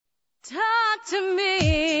to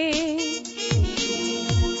me.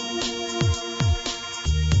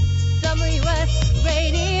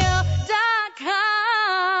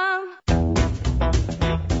 WSRadio.com.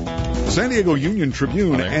 San Diego Union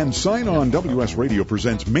Tribune and Sign On WS Radio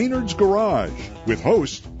presents Maynard's Garage with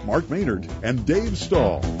hosts Mark Maynard and Dave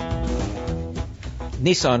Stahl.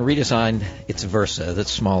 Nissan redesigned its Versa, the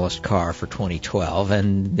smallest car for 2012,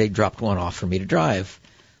 and they dropped one off for me to drive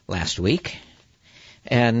last week.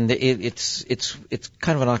 And it's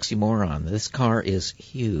kind of an oxymoron. This car is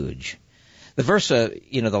huge. The Versa,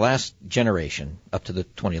 the last generation up to the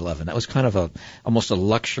 2011, that was kind of almost a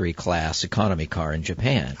luxury class economy car in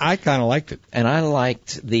Japan. I kind of liked it. And I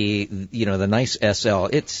liked the nice SL.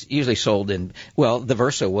 It's usually sold the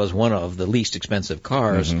Versa was one of the least expensive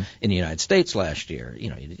cars in the United States last year.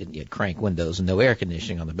 You had crank windows and no air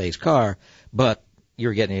conditioning on the base car, but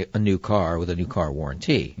you're getting a new car with a new car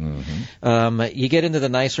warranty. You get into the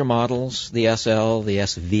nicer models, the SL, the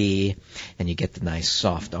SV, and you get the nice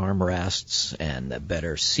soft armrests and the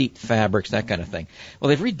better seat fabrics, that kind of thing. Well,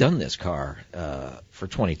 they've redone this car for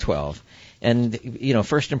 2012. And,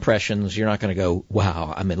 first impressions, you're not going to go,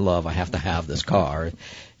 wow, I'm in love, I have to have this car.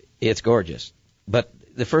 It's gorgeous. But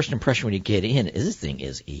the first impression when you get in is this thing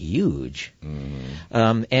is huge.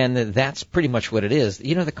 And that's pretty much what it is.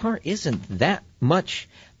 The car isn't that much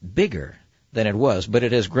bigger than it was, but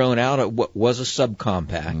it has grown out of what was a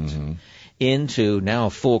subcompact into now a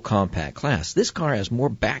full compact class. This car has more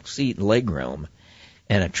backseat legroom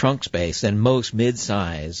and a trunk space than most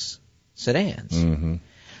mid-size sedans.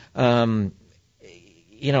 I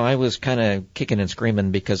was kind of kicking and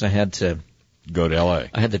screaming because I had to go to L.A.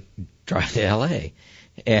 I had to drive to L.A.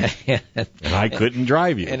 And I couldn't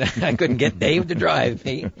drive you. And I couldn't get Dave to drive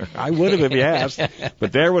me. I would have if you asked.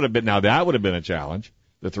 But that would have been a challenge.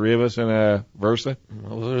 The three of us in a Versa?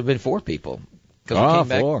 Well, it would have been four people. Because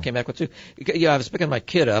came back with two. I was picking my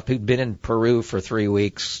kid up who'd been in Peru for 3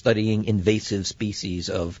 weeks studying invasive species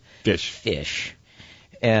of fish.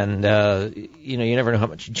 And, you never know how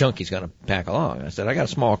much junk he's going to pack along. I said, I got a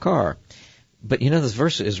small car. But, this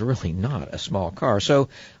Versa is really not a small car. So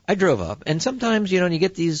I drove up. And sometimes, you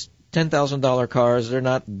get these $10,000 cars. They're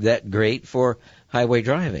not that great for highway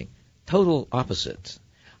driving. Total opposite.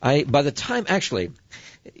 I had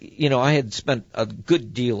spent a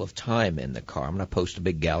good deal of time in the car. I'm going to post a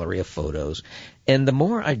big gallery of photos. And the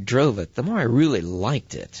more I drove it, the more I really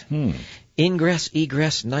liked it. Ingress,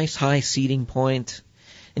 egress, nice high seating point.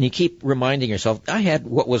 And you keep reminding yourself, I had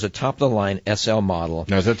what was a top-of-the-line SL model.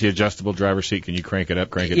 Now, is that the adjustable driver's seat? Can you crank it up,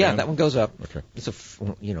 crank it down? Yeah, that one goes up. Okay. It's the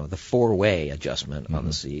 4-way adjustment on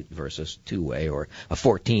the seat versus 2-way or a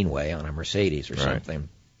 14-way on a Mercedes or something.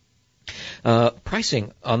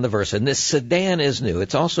 Pricing on the Versa, and this sedan is new.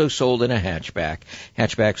 It's also sold in a hatchback.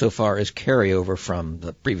 Hatchback so far is carryover from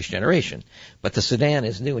the previous generation. But the sedan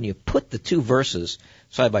is new, and you put the two Versas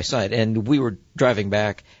side by side, and we were driving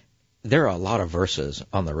back. There are a lot of Versas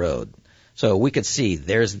on the road. So we could see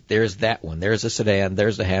there's that one. There's a sedan.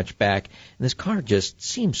 There's a hatchback. And this car just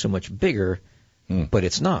seems so much bigger, but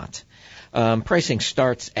it's not. Pricing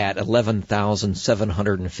starts at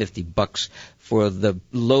 $11,750 for the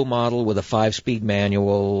low model with a 5-speed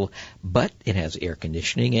manual, but it has air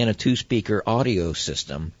conditioning and a 2-speaker audio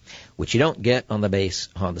system, which you don't get on the base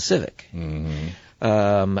Honda Civic.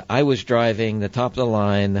 I was driving the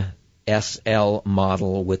top-of-the-line SL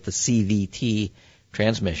model with the CVT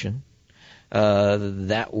transmission.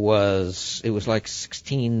 It was like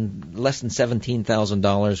less than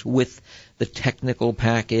 $17,000 with the technical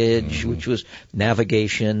package, which was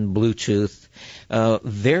navigation, Bluetooth,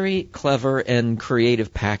 very clever and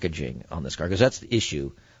creative packaging on this car, because that's the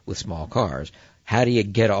issue with small cars. How do you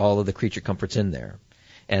get all of the creature comforts in there?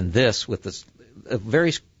 And this, with this a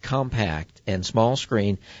very compact and small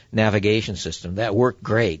screen navigation system, that worked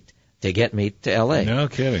great to get me to L.A. No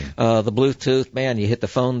kidding. The Bluetooth, man, you hit the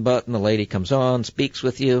phone button, the lady comes on, speaks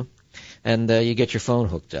with you, and you get your phone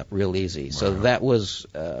hooked up real easy. Wow. So that was...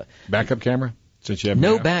 backup camera? Since you have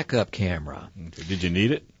no backup camera. Okay. Did you need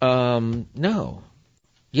it? No.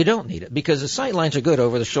 You don't need it, because the sight lines are good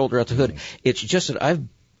over the shoulder out the hood. It's just that I've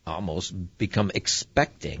almost become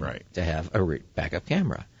expecting to have a backup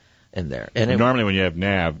camera in there. And normally when you have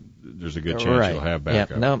nav, there's a good chance you'll have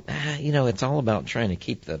backup. Yeah. No, it's all about trying to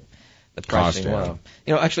keep the pricing low.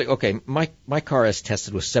 Actually, okay, my car is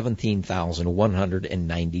tested with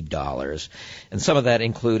 $17,190, and some of that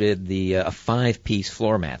included a 5-piece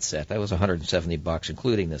floor mat set. That was $170,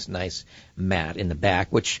 including this nice mat in the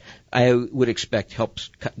back, which I would expect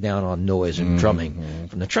helps cut down on noise and drumming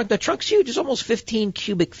from the trunk. The trunk's huge; it's almost 15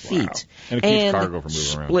 cubic feet, wow. And it keeps cargo from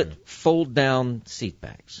moving around. Split fold-down seat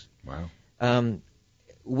backs. Wow.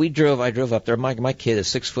 I drove up there. My kid is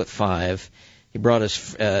 6'5". He brought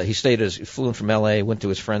flew in from L.A., went to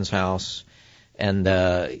his friend's house, and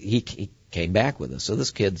he came back with us. So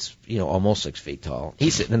this kid's, almost 6 feet tall.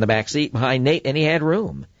 He's sitting in the back seat behind Nate, and he had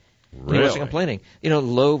room. Really? He wasn't complaining.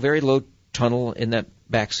 Very low tunnel in that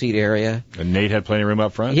back seat area. And Nate had plenty of room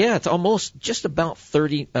up front? Yeah, it's just about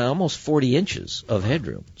 40 inches of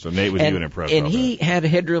headroom. So Nate was even impressed. And he had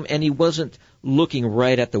headroom, and he wasn't looking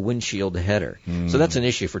right at the windshield header. So that's an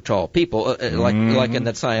issue for tall people, like in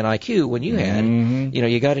that Scion IQ when you had,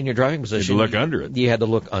 you got in your driving position. You had to look under it. You had to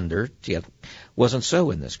look under. Wasn't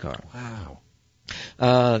so in this car. Wow.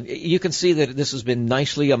 You can see that this has been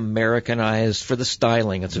nicely Americanized for the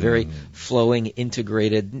styling. It's a very flowing,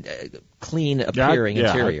 integrated, clean appearing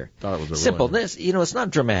interior. I thought it was simple. It's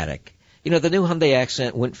not dramatic. The new Hyundai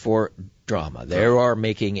Accent went for drama. They are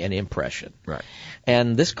making an impression. Right.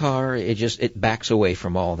 And this car, it backs away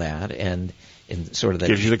from all that and in sort of that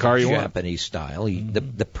gives you the car you want. Japanese style.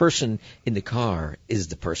 The person in the car is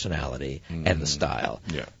the personality and the style.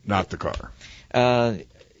 Yeah, not the car. Did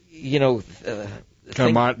you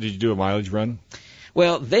do a mileage run?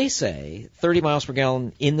 Well, they say 30 miles per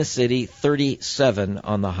gallon in the city, 37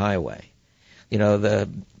 on the highway.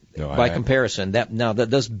 By comparison, that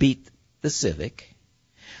does beat the Civic,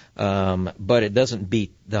 but it doesn't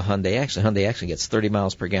beat the Hyundai Accent. Hyundai Accent gets 30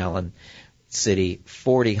 miles per gallon city,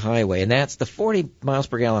 40 highway, and that's the 40 miles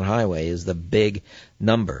per gallon highway is the big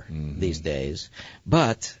number these days.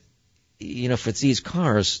 But for these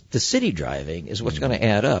cars, the city driving is what's going to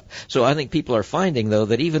add up. So I think people are finding, though,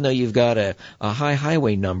 that even though you've got a high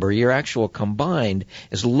highway number, your actual combined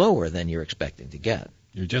is lower than you're expecting to get.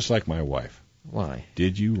 You're just like my wife. Why?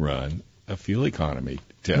 Did you run a fuel economy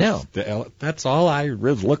test? No. That's all I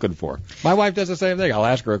was looking for. My wife does the same thing. I'll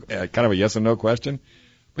ask her kind of a yes and no question,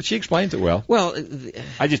 but she explains it well. Well,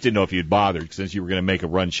 I just didn't know if you'd bothered since you were going to make a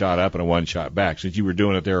one shot up and a one shot back. Since you were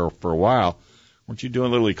doing it there for a while, weren't you doing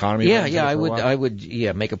a little economy? Yeah, I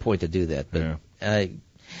would make a point to do that. But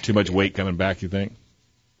too much weight coming back, you think?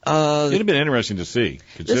 It'd have been interesting to see,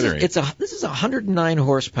 considering this is 109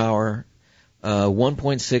 horsepower.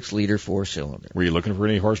 1.6 liter 4-cylinder. Were you looking for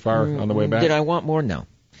any horsepower on the way back? Did I want more? No.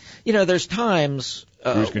 There's times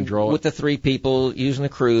cruise control with the three people using the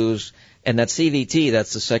cruise, and that CVT,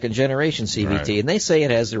 that's the second generation CVT, right. And they say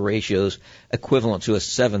it has the ratios equivalent to a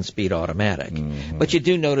 7-speed automatic. But you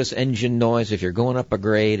do notice engine noise if you're going up a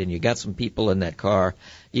grade and you got some people in that car.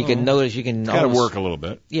 You can notice you can. It's got to work a little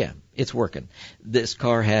bit. Yeah, it's working. This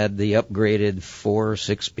car had the upgraded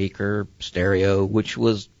 4-6 speaker stereo, which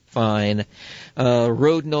was fine.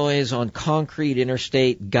 Road noise on concrete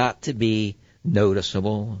interstate got to be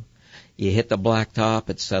noticeable. You hit the blacktop,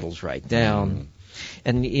 it settles right down.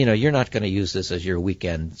 And, you're not going to use this as your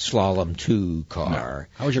weekend slalom 2 car.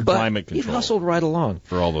 No. How was your climate control? You've hustled right along.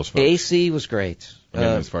 For all those folks. AC was great.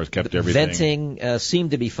 As far as kept everything. Venting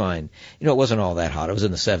seemed to be fine. It wasn't all that hot. It was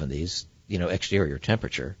in the 70s, exterior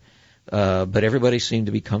temperature. But everybody seemed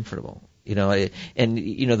to be comfortable. The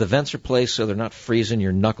vents are placed so they're not freezing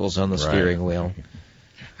your knuckles on the steering wheel.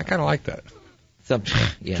 I kind of like that.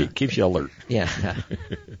 Keeps you alert. Yeah.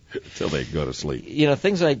 Until they go to sleep.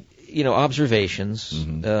 Things like, observations,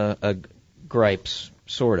 gripes,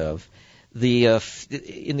 sort of.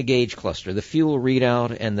 In the gauge cluster, the fuel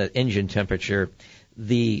readout and the engine temperature,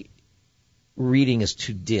 the reading is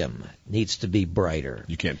too dim. Needs to be brighter.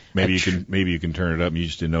 You can't. Maybe you can turn it up. You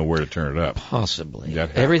just didn't know where to turn it up. Possibly.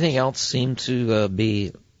 Everything else seemed to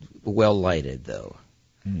be well lighted, though.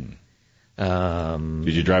 Did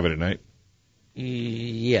you drive it at night?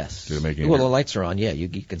 Yes. Did it make the lights are on. Yeah, you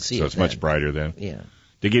can see it. So it's much brighter then. Yeah.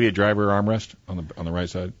 Did they give you a driver armrest on the right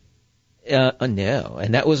side? No,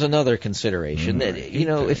 and that was another consideration.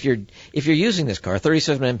 If you're using this car,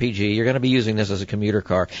 37 mpg, you're going to be using this as a commuter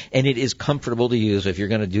car, and it is comfortable to use if you're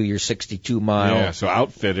going to do your 62 mile. Yeah, so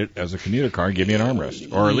outfit it as a commuter car and give me an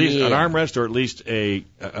armrest, or at least an armrest, or at least a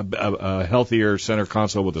healthier center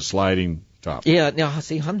console with a sliding top. Yeah, now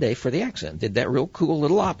see, Hyundai for the Accent did that real cool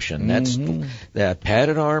little option. That's that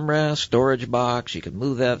padded armrest, storage box. You can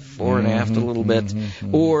move that fore and aft a little bit,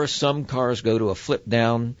 or some cars go to a flip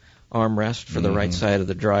down armrest for the right side of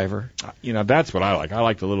the driver. That's what I like. I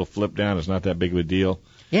like the little flip down. It's not that big of a deal.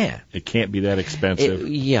 Yeah. It can't be that expensive.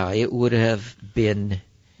 It would have been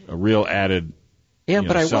a real added. Yeah,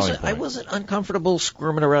 but I wasn't uncomfortable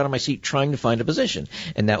squirming around in my seat trying to find a position.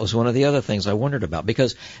 And that was one of the other things I wondered about,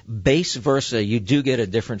 because base versa, you do get a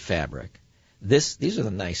different fabric. These are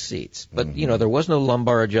the nice seats. But, there was no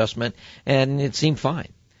lumbar adjustment, and it seemed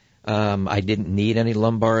fine. I didn't need any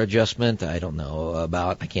lumbar adjustment. I don't know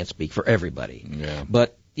I can't speak for everybody. Yeah.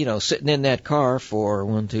 But, sitting in that car for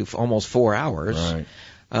almost 4 hours, right.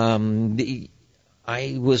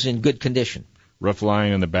 I was in good condition. Roof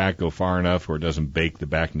line in the back go far enough where it doesn't bake the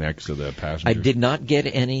back necks of the passenger? I did not get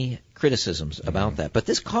any criticisms about that. But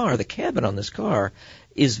this car, the cabin on this car,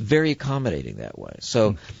 is very accommodating that way.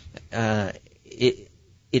 So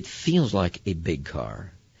it feels like a big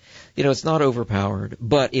car. You know, it's not overpowered,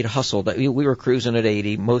 but it hustled. We were cruising at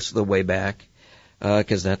 80 most of the way back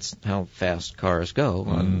because that's how fast cars go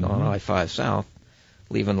on I-5 South,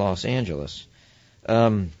 leaving Los Angeles.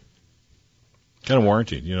 Kind of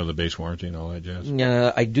warranty, you know, the base warranty and all that jazz?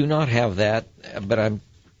 I do not have that, but If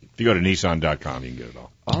you go to Nissan.com, you can get it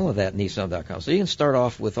all. all of that at Nissan.com. So you can start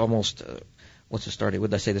off with almost, what's the starting, what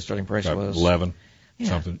did I say the starting price About was? 11, Yeah.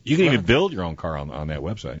 something. You can even build your own car on that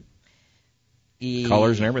website.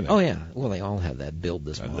 Colors and everything. Oh, yeah. Well, they all have that build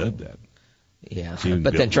this I model. love that. Yeah, So you can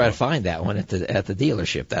but then build try one. to find that one at the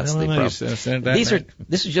dealership. That's the No, problem. send that This back.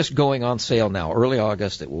 is just going on sale now, early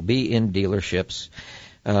August. It will be in dealerships.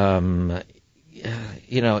 You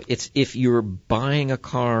know, it's if you're buying a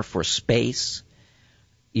car for space,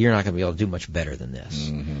 you're not going to be able to do much better than this.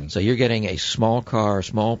 Mm-hmm. So you're getting a small car,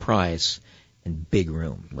 small price, and big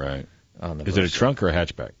room. Right. On the Is it a Versa. trunk or a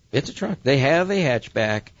hatchback? It's a trunk. They have a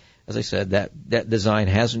hatchback. As I said, that design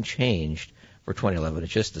hasn't changed for 2011.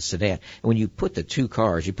 It's just a sedan. And when you put the two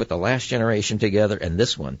cars, you put the last generation together and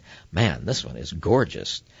this one, man, this one is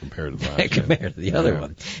gorgeous Compared to the last compared to the other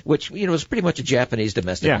one, which, you know, is pretty much a Japanese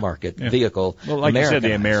domestic market vehicle. Well, like you said,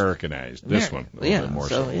 they Americanized. Americanized this one a little bit more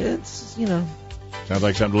so so. it's, you know. Sounds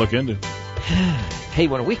like something to look into. Hey,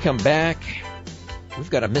 when we come back, we've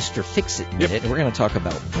got a Mr. Fix-It minute, and we're going to talk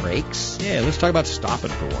about brakes. Yeah, let's talk about stopping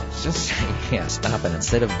for once. Just, stopping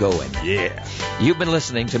instead of going. Yeah. You've been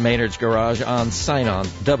listening to Maynard's Garage on Sign-On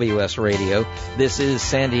WS Radio. This is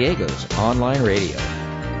San Diego's online radio.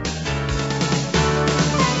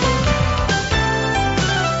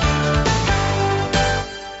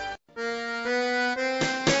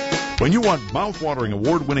 When you want mouth-watering,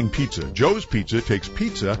 award-winning pizza, Joe's Pizza takes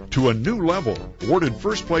pizza to a new level. Awarded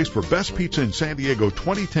first place for Best Pizza in San Diego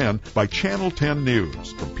 2010 by Channel 10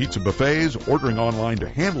 News. From pizza buffets, ordering online, to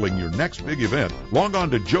handling your next big event, log on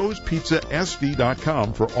to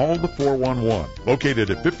joespizzasd.com for all the 411. Located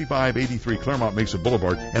at 5583 Claremont Mesa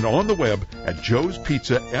Boulevard and on the web at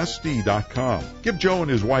joespizzasd.com. Give Joe and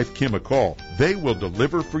his wife Kim a call. They will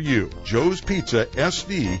deliver for you.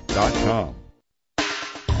 joespizzasd.com.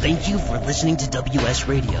 Thank you for listening to WS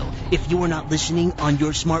Radio. If you are not listening on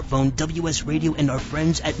your smartphone, WS Radio and our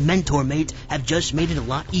friends at MentorMate have just made it a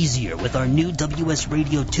lot easier with our new WS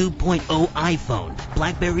Radio 2.0 iPhone,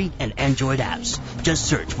 BlackBerry, and Android apps. Just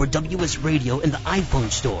search for WS Radio in the iPhone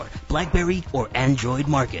store, BlackBerry, or Android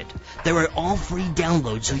market. There are all free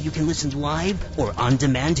downloads so you can listen live or on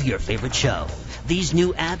demand to your favorite show. These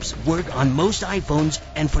new apps work on most iPhones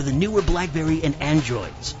and for the newer BlackBerry and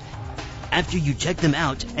Androids. After you check them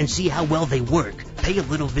out and see how well they work, pay a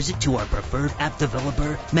little visit to our preferred app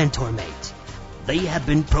developer, MentorMate. They have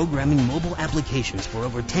been programming mobile applications for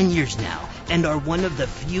over 10 years now and are one of the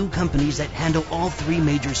few companies that handle all three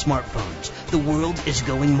major smartphones. The world is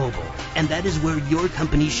going mobile, and that is where your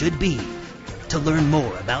company should be. To learn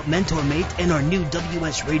more about MentorMate and our new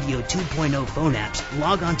WS Radio 2.0 phone apps,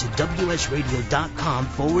 log on to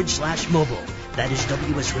wsradio.com/mobile. That is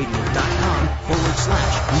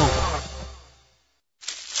wsradio.com/mobile.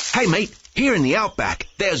 Hey, mate, here in the outback,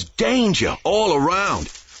 there's danger all around.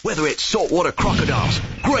 Whether it's saltwater crocodiles,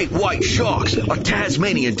 great white sharks, or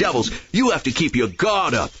Tasmanian devils, you have to keep your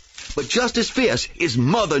guard up. But just as fierce is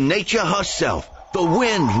Mother Nature herself. The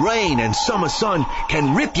wind, rain, and summer sun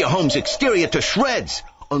can rip your home's exterior to shreds,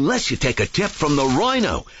 unless you take a tip from the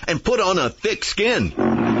rhino and put on a thick skin.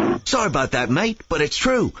 Sorry about that, mate, but it's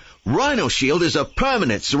true. Rhino Shield is a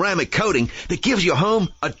permanent ceramic coating that gives your home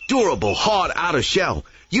a durable, hard outer shell.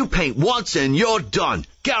 You paint once and you're done.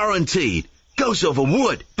 Guaranteed. Goes over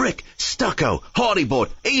wood, brick, stucco, hardyboard,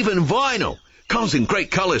 even vinyl. Comes in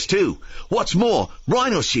great colors, too. What's more,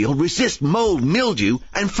 Rhino Shield resists mold, mildew,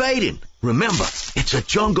 and fading. Remember, it's a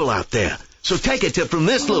jungle out there. So take a tip from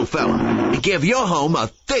this little fella and give your home a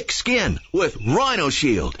thick skin with Rhino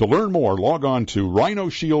Shield. To learn more, log on to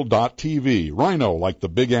rhinoshield.tv. Rhino like the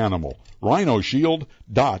big animal.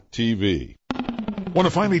 rhinoshield.tv. Want to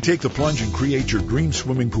finally take the plunge and create your dream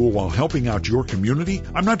swimming pool while helping out your community?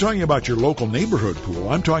 I'm not talking about your local neighborhood pool.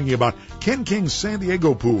 I'm talking about Ken King's San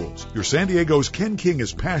Diego Pools. Your San Diego's Ken King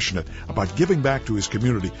is passionate about giving back to his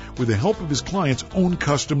community with the help of his clients' own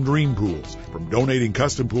custom dream pools. From donating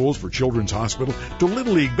custom pools for Children's Hospital to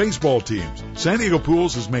Little League baseball teams, San Diego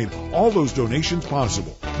Pools has made all those donations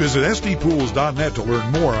possible. Visit sdpools.net to learn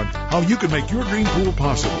more on how you can make your dream pool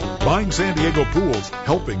possible. Buying San Diego Pools,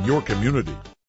 helping your community.